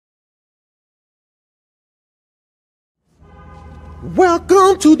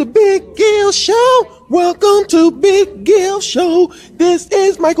Welcome to the Big Gill Show. Welcome to Big Gill Show. This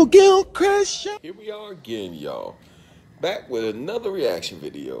is Michael Gilchrist Show. Here we are again, y'all. Back with another reaction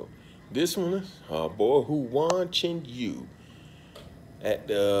video. This one is our boy Hua Chenyu at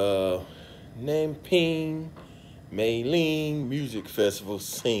the Nanchang Meiling Music Festival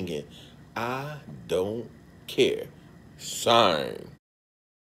singing I Don't Care. Sign.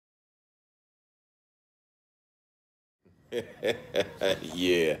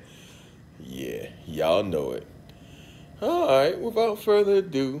 yeah, y'all know it. All right, without further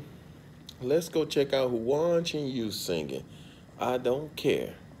ado, let's go check out Hua Chenyu singing I Don't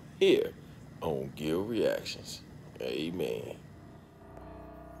Care here on Gill Reactions. Amen.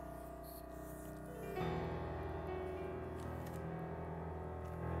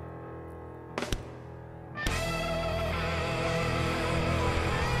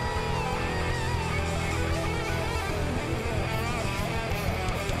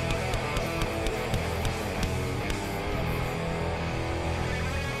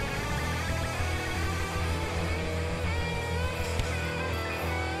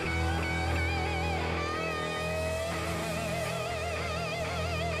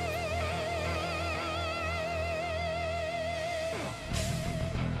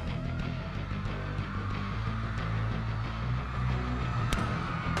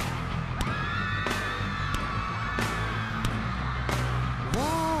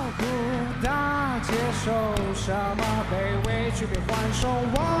接受什么卑微去被还手，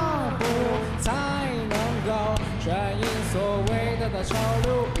我不才能够顺应所谓的大潮流。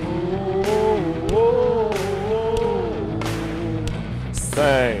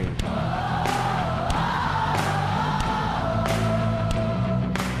Sing.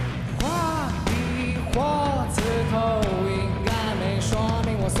 画笔或刺头应该没说明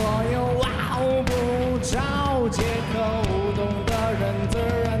我所有，不找借口，懂的人自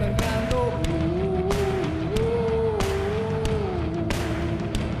然能感动。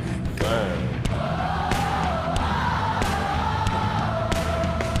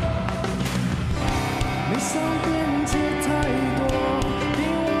没想编织太多，凭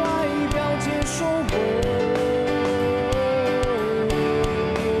外表接受我。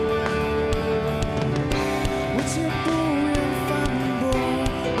我且不愿反驳，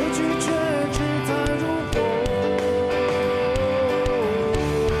我拒绝只谈如果。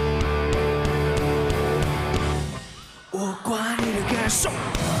我管你的感受，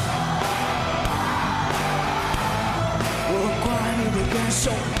我管你的感受。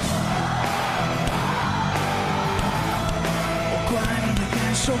管你的感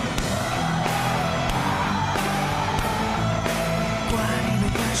受，管你的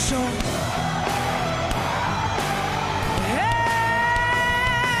感受。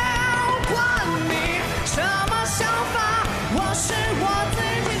管你什么想法，我是我自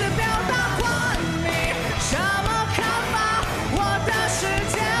己的表达。管你什么看法，我的世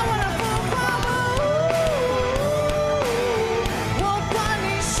界，我的浮夸。我管你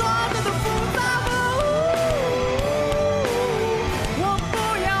说的多复杂。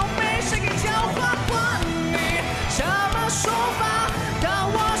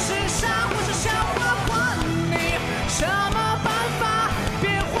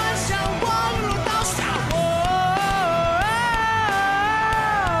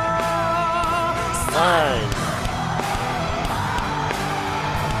太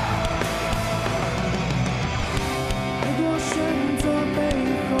多选择背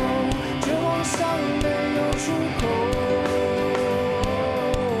后，绝望像没有出口。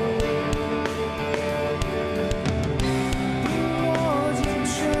凭我尽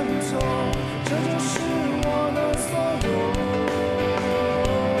选错，这就是我的所有。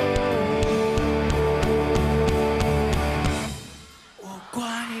我管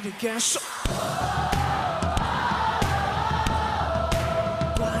你的感受。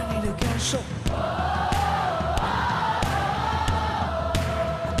管你的感受，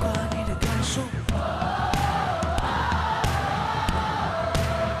管你的感受。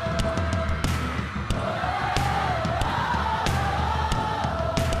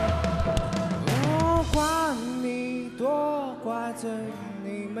我管你多怪罪，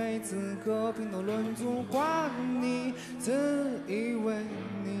你没资格评头论足。管你自以为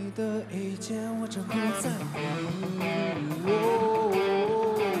你的意见我真不在乎。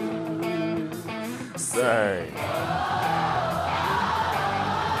Sing.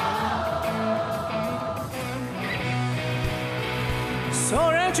 所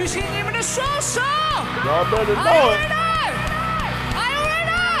有人举起你们的双手。 Y'all better know it. Are you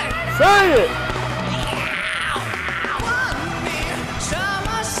ready? Say it. 管你什么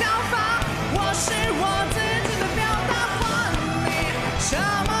想法，我是我自己的表达。管你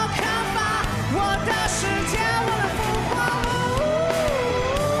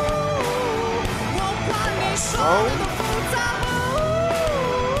song.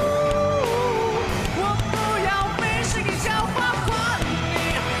 我不要被谁给教化，管你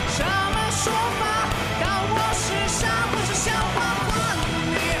什么说法，当我是傻不是笑话，管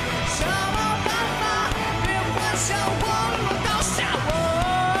你什么办法，别幻想我能倒下我。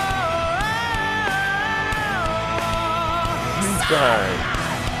 You sang.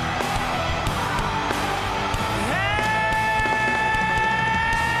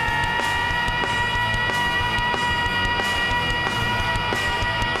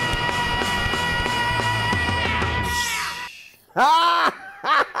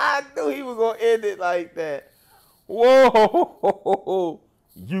 I knew he was gonna end it like that. Whoa,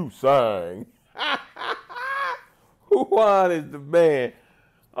 you sang. Juan is the man.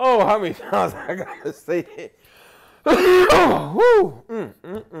 Oh, how many times I gotta say it?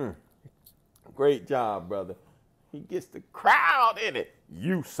 Great job, brother. He gets the crowd in it.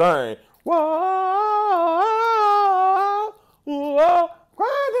 You sang. Whoa, whoa,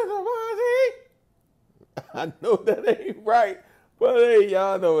 I know that ain't right, but hey,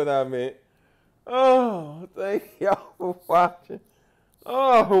 y'all know what I meant. Oh, thank y'all for watching.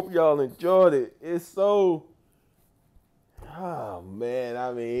 Oh, I hope y'all enjoyed it. It's so, oh man,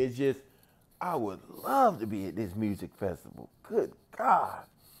 I mean, it's just, I would love to be at this music festival. Good God.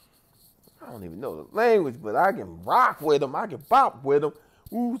 I don't even know the language, but I can rock with them. I can bop with them.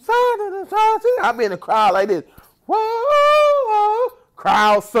 I've been in a crowd like this. Whoa,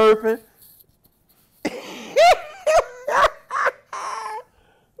 crowd surfing.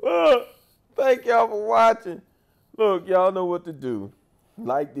 Look, thank y'all for watching. Look, y'all know what to do.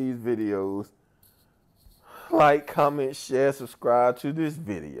 Like these videos. Like, comment, share, subscribe to this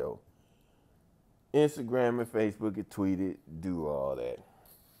video. Instagram and Facebook and tweet it. Do all that.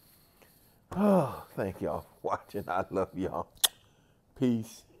 Oh, thank y'all for watching. I love y'all.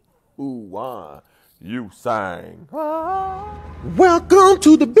 Peace. Ooh-wah. You sang. Welcome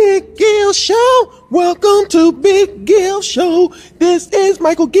to the Big Gill Show. Welcome to Big Gill Show. This is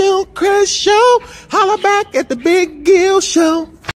Michael Gilchrist Show. Holla back at the Big Gill Show.